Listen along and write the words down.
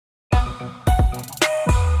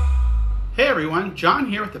Hey everyone, John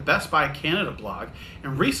here with the Best Buy Canada blog,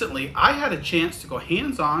 and recently I had a chance to go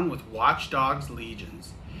hands-on with Watch Dogs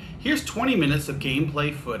Legions. Here's 20 minutes of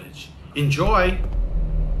gameplay footage. Enjoy!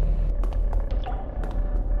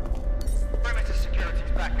 Perimeter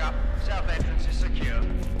security's back up. South entrance is secure.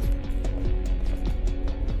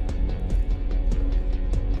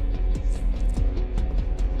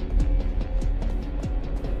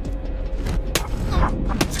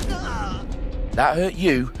 That hurt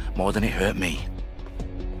you more than it hurt me.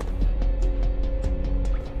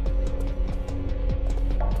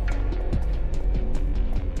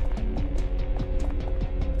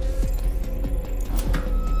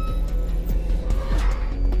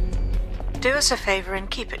 Do us a favor and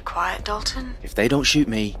keep it quiet, Dalton. If they don't shoot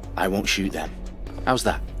me, I won't shoot them. How's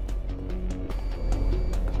that?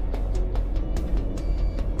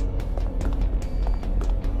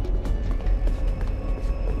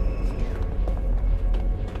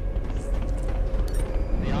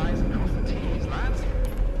 The eyes across the T's, lads.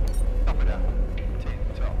 Top it up.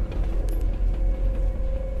 Tick-tock.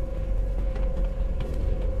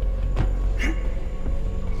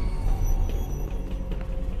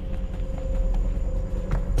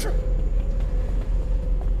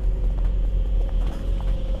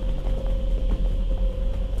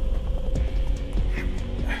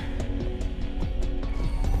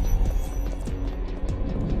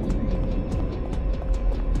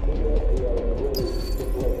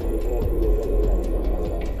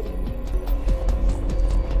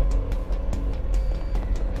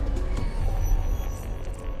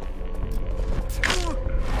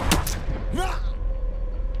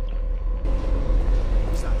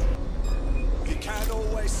 You can't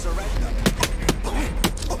always surrender.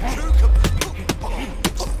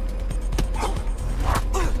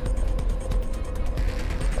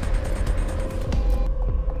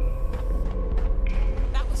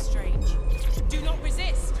 That was strange. Do not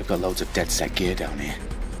resist. They've got loads of DedSec gear down here.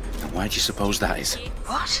 And why do you suppose that is?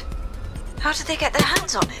 What? How did they get their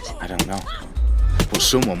hands on it? I don't know. But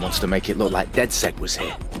someone wants to make it look like DedSec was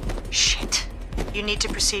here. Shit. You need to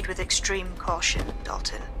proceed with extreme caution,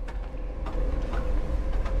 Dalton.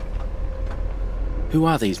 Who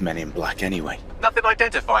are these men in black anyway? Nothing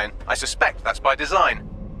identifying. I suspect that's by design.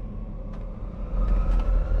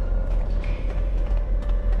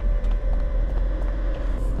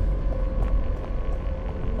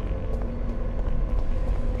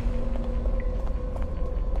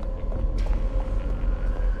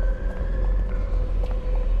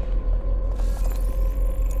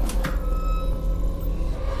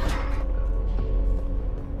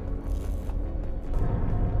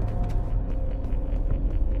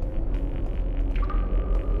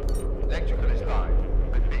 Electrical is live.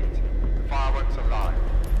 Repeat. Fireworks are live.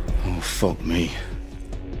 Oh, fuck me.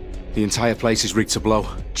 The entire place is rigged to blow.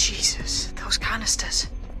 Jesus, those canisters.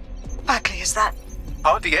 Bagley, is that...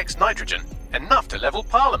 RDX nitrogen. Enough to level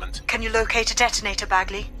Parliament. Can you locate a detonator,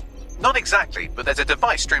 Bagley? Not exactly, but there's a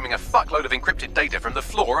device streaming a fuckload of encrypted data from the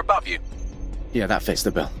floor above you. Yeah, that fits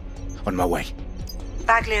the bill. On my way.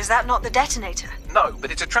 Bagley, is that not the detonator? No,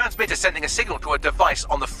 but it's a transmitter sending a signal to a device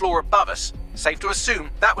on the floor above us. Safe to assume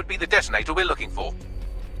that would be the detonator we're looking for.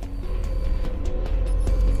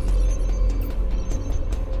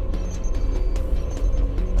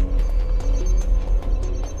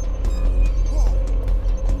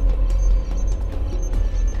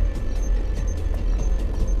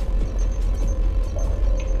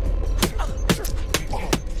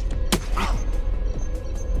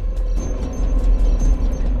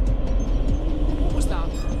 What was that?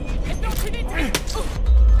 It's not connected.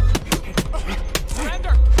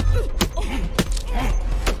 Surrender.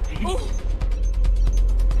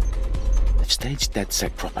 They've staged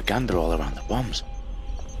DedSec propaganda all around the bombs.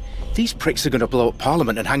 These pricks are going to blow up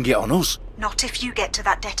Parliament and hang it on us. Not if you get to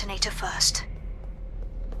that detonator first.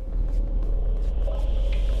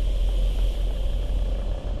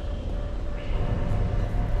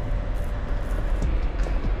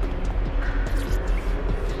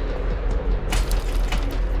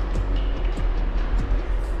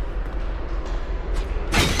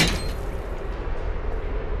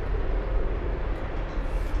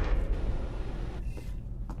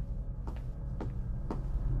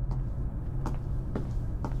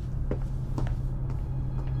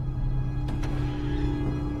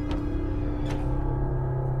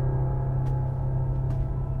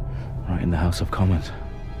 Right in the House of Commons.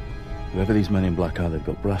 Whoever these men in black are, they've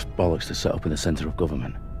got brass bollocks to set up in the centre of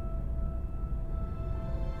government.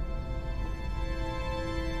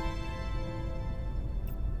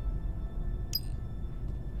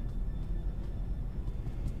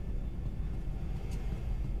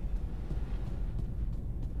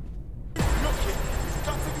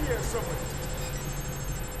 here somewhere.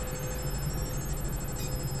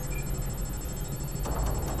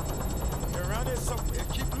 They're around here somewhere.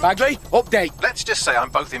 Keep looking. Bagley, update. Let's just say I'm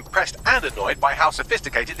both impressed and annoyed by how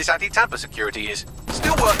sophisticated this anti-tamper security is.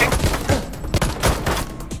 Still working.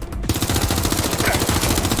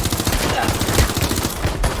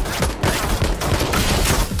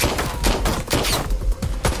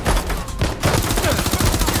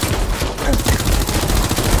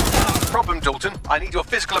 Problem, Dalton. I need your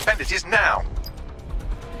physical appendices now.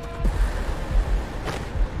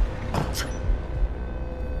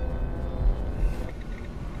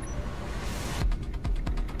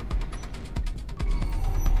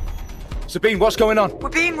 Sabine, what's going on? We're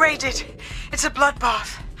being raided. It's a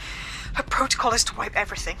bloodbath. Her protocol is to wipe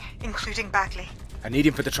everything, including Bagley. I need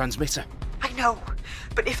him for the transmitter. I know,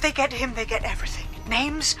 but if they get him, they get everything.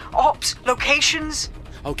 Names, ops, locations.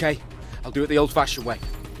 Okay, I'll do it the old-fashioned way.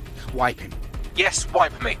 Wipe him. Yes,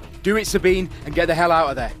 wipe me. Do it, Sabine, and get the hell out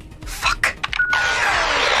of there. Fuck.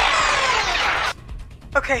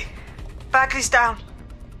 Okay, Bagley's down.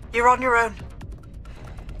 You're on your own.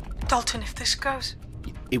 Dalton, if this goes...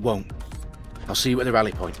 It won't. I'll see you at the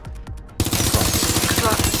rally point. Good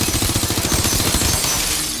luck.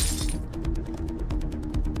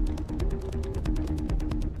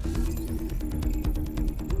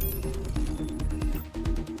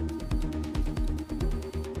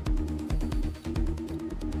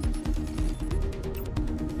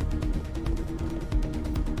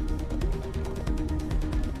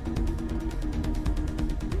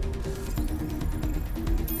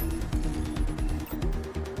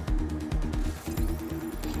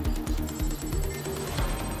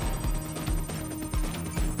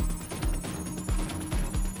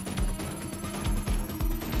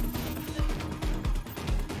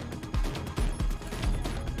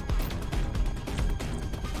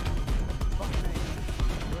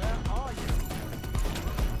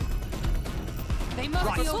 They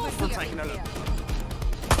must be over here. Taking a look.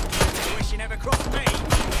 Wish you never crossed me.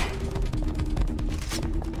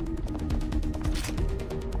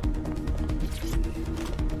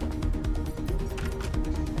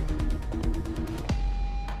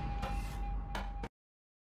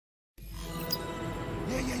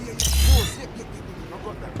 Yeah. Of course. Yeah. I've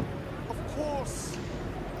got that. Of course.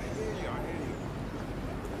 I hear you.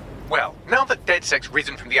 Well, now that DedSec's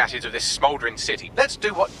risen from the ashes of this smouldering city, let's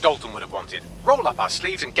do what Dalton would have wanted. Roll up our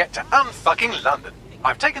sleeves and get to unfucking London.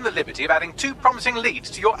 I've taken the liberty of adding 2 promising leads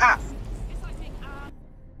to your app.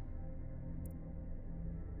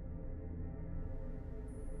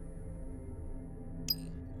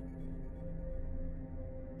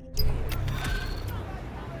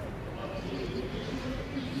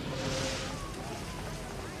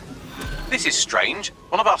 This is strange.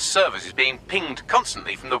 One of our servers is being pinged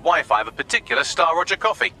constantly from the Wi-Fi of a particular Star Roger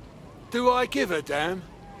coffee. Do I give a damn?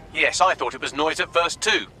 Yes, I thought it was noise at first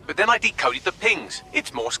too, but then I decoded the pings.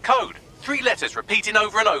 It's Morse code. 3 letters repeating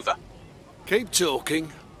over and over. Keep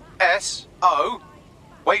talking. S-O.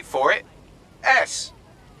 Wait for it. S.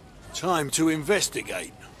 Time to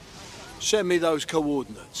investigate. Send me those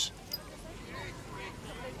coordinates.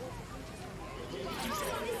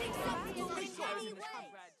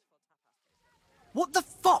 What the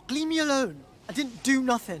fuck? Leave me alone. I didn't do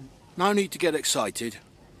nothing. No need to get excited.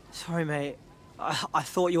 Sorry, mate. I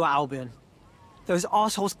thought you were Albion. Those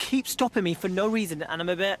assholes keep stopping me for no reason, and I'm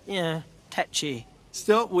a bit, tetchy.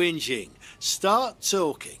 Stop whinging. Start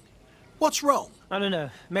talking. What's wrong? I don't know.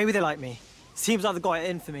 Maybe they like me. Seems like they've got it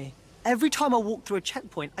in for me. Every time I walk through a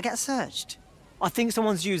checkpoint, I get searched. I think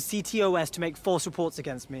someone's used CTOS to make false reports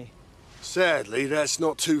against me. Sadly, that's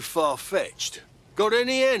not too far-fetched. Got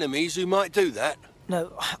any enemies who might do that?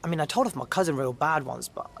 No, I mean, I told off my cousin real bad once,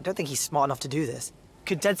 but I don't think he's smart enough to do this.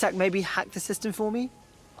 Could DedSec maybe hack the system for me?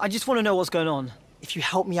 I just want to know what's going on. If you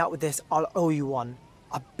help me out with this, I'll owe you one.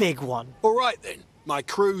 A big one. All right, then. My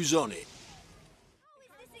crew's on it.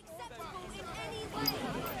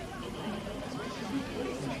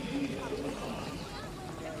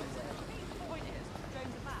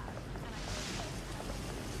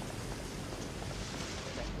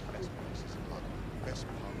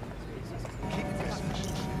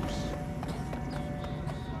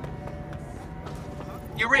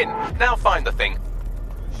 You're in. Now find the thing.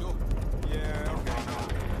 Sure. Yeah,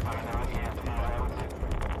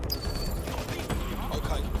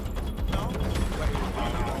 okay. No?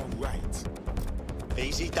 Right.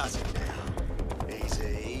 Easy does it now.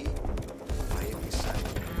 Easy. Play it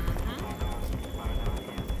safe.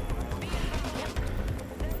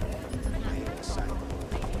 Play it safe.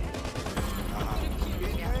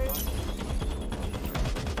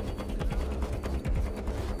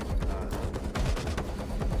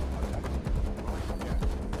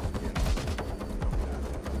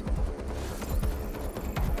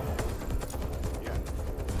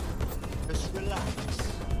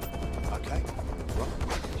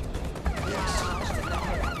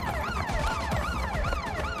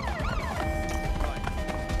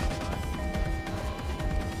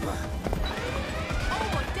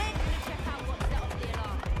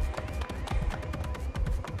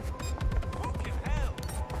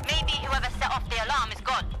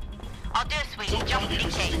 Target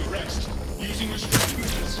resisting arrest. Using restricted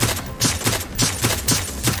measures.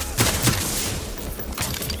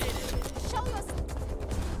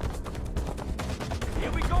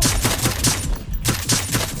 Here we go.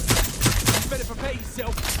 You better prepare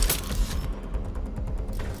yourself.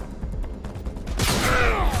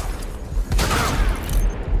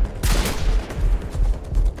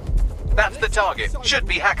 That's the target. Should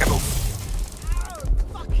be hackable.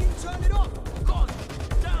 Fuck you, turn it off. God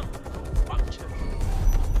damn. Fuck you.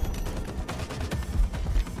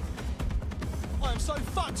 I am so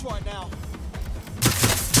fucked right now.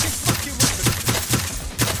 This fucking weapon.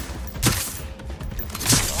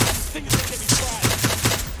 Things that get me fried.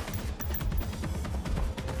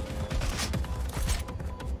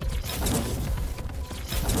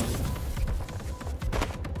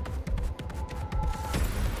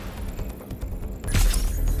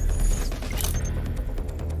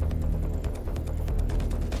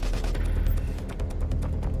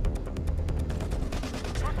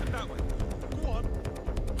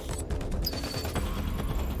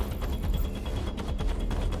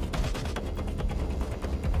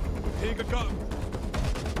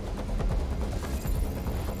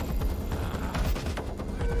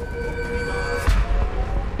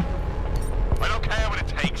 I don't care what it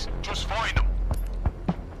takes. Just find them.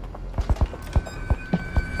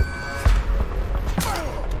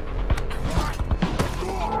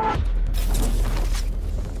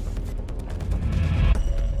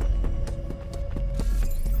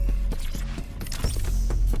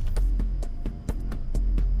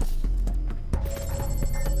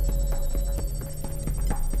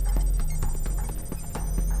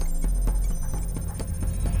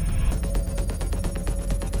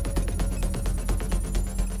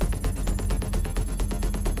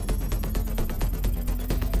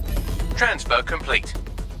 Transfer complete.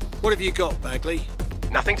 What have you got, Bagley?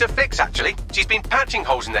 Nothing to fix, actually. She's been patching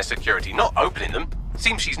holes in their security, not opening them.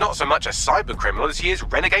 Seems she's not so much a cyber criminal as she is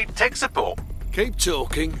renegade tech support. Keep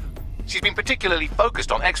talking. She's been particularly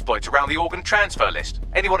focused on exploits around the organ transfer list.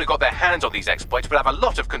 Anyone who got their hands on these exploits would have a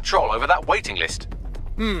lot of control over that waiting list.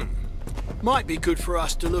 Might be good for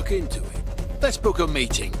us to look into it. Let's book a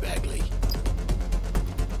meeting, Bagley.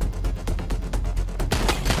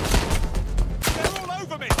 They're all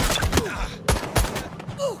over me.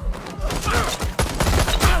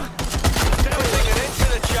 Putting an end to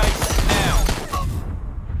the chase now.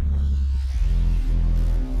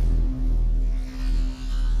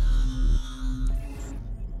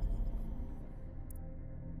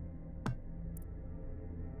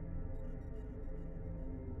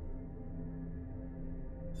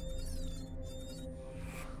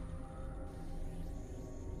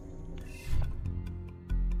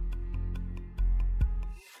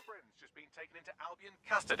 Just been taken into Albion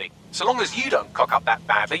custody. So long as you don't cock up that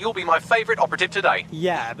badly, you'll be my favourite operative today.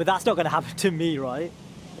 Yeah, but that's not going to happen to me, right?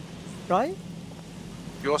 Right?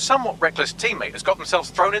 Your somewhat reckless teammate has got themselves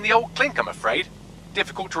thrown in the old clink, I'm afraid.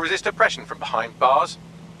 Difficult to resist oppression from behind bars.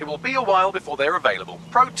 It will be a while before they're available.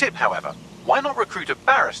 Pro tip, however, why not recruit a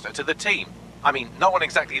barrister to the team? I mean, no one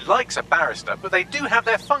exactly likes a barrister, but they do have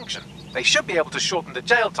their function. They should be able to shorten the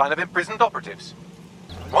jail time of imprisoned operatives.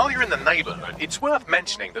 While you're in the neighbourhood, it's worth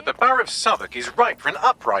mentioning that the borough of Southwark is ripe for an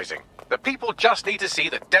uprising. The people just need to see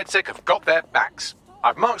that DedSec have got their backs.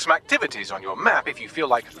 I've marked some activities on your map if you feel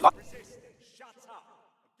like...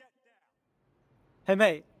 Hey,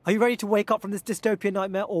 mate, are you ready to wake up from this dystopian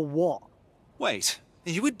nightmare or what? Wait,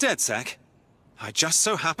 are you with DedSec? I just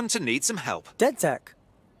so happen to need some help. DedSec?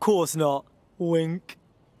 Course not. Wink.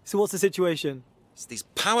 So what's the situation? It's these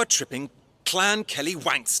power-tripping Clan Kelly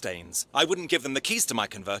wankstains. I wouldn't give them the keys to my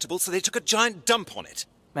convertible, so they took a giant dump on it.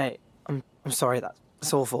 Mate, I'm sorry,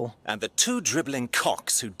 that's awful. And the two dribbling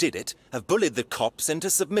cocks who did it have bullied the cops into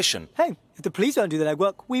submission. Hey, if the police don't do the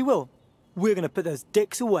legwork, we will. We're gonna put those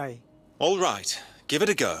dicks away. All right, give it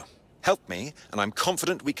a go. Help me, and I'm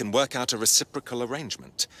confident we can work out a reciprocal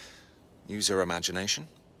arrangement. Use your imagination.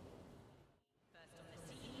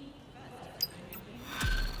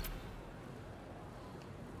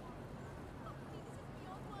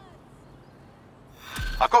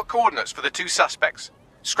 I've got coordinates for the two suspects.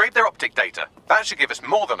 Scrape their optic data. That should give us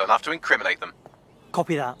more than enough to incriminate them.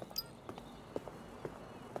 Copy that.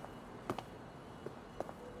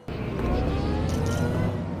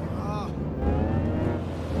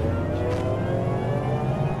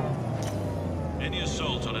 Any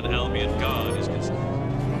assault on an Albion guard is considered.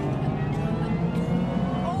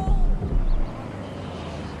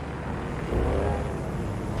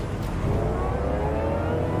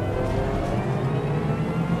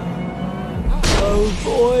 Oh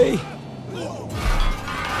boy!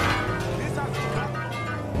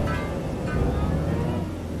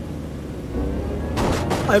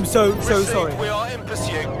 I'm so sorry. We are in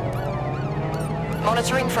pursuit.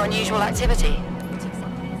 Monitoring for unusual activity.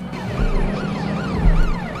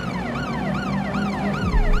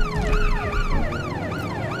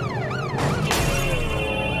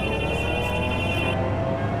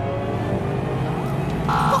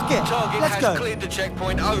 Fuck it! Target Let's has go. cleared the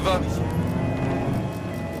checkpoint. Over.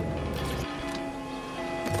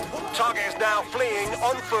 Target is now fleeing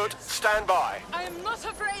on foot. Stand by. I am not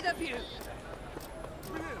afraid of you.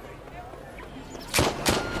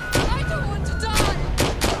 I don't want to die.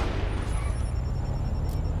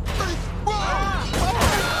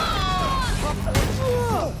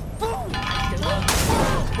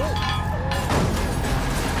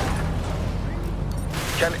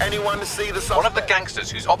 Can anyone see the suspect? One of the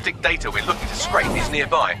gangsters whose optic data we're looking to scrape is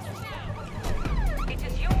nearby.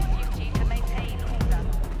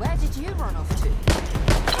 Where did you run off to?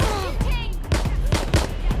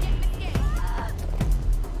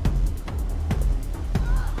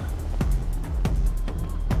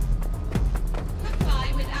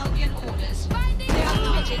 Comply with Albion orders. They are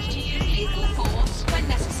permitted to use lethal force when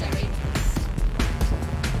necessary.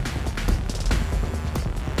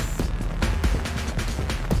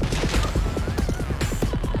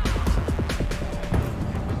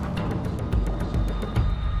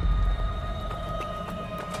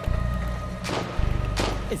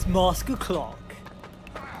 It's Mask O'Clock.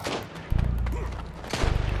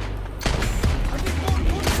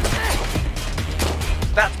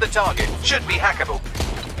 That's the target. Should be hackable.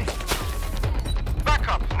 Back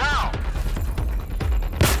up now.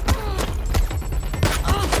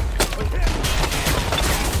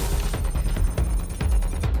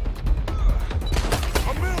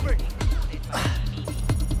 I'm moving.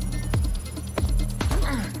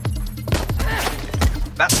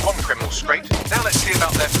 That's one criminal scraped. Now let's see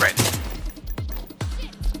about their friend.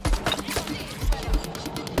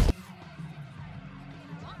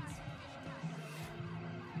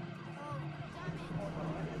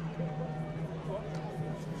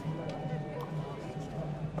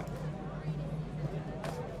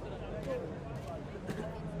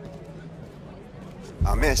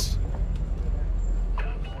 I miss.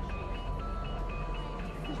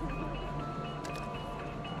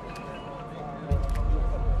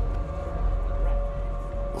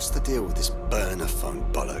 What's the deal with this burner phone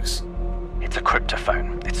bollocks? It's a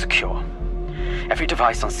cryptophone. It's secure. Every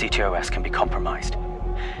device on CTOS can be compromised.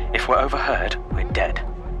 If we're overheard, we're dead.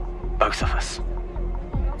 Both of us.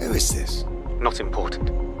 Who is this? Not important.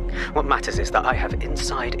 What matters is that I have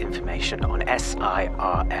inside information on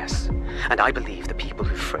SIRS, and I believe the people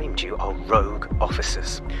who framed you are rogue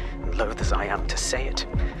officers. And loath as I am to say it,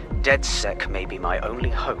 DedSec may be my only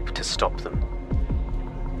hope to stop them.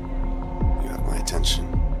 You have my attention.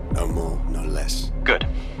 No more, no less. Good.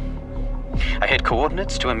 I hid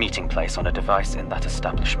coordinates to a meeting place on a device in that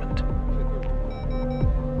establishment.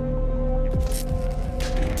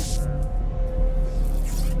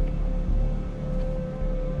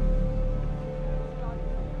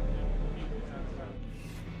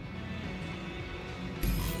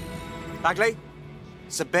 Bagley?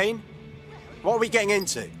 Sabine? What are we getting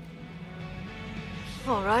into?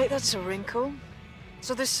 Alright, that's a wrinkle.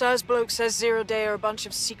 So this SIRS bloke says Zero Day are a bunch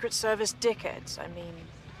of Secret Service dickheads. I mean,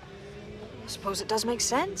 I suppose it does make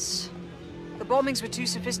sense. The bombings were too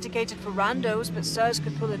sophisticated for randos, but SIRS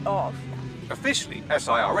could pull it off. Officially,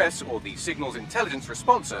 SIRS, or the Signals Intelligence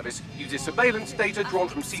Response Service, uses surveillance data drawn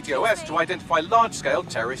from CTOS to identify large-scale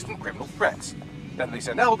terrorist and criminal threats. Then they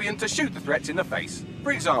send Albion to shoot the threats in the face.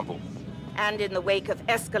 For example, And in the wake of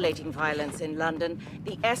escalating violence in London,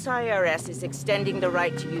 the SIRS is extending the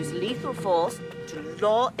right to use lethal force to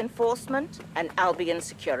law enforcement and Albion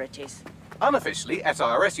securities. unofficially,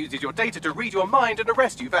 SIRS uses your data to read your mind and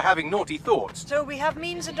arrest you for having naughty thoughts. So we have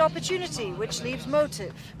means and opportunity, which leaves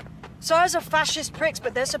motive. SARS are fascist pricks,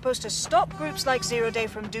 but they're supposed to stop groups like Zero Day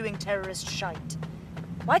from doing terrorist shite.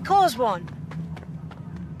 Why cause one?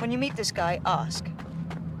 When you meet this guy, ask.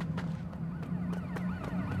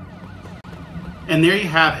 And there you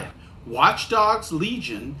have it. Watch Dogs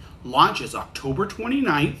Legion launches October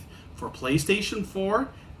 29th for PlayStation 4,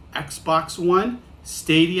 Xbox One,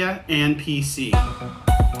 Stadia, and PC.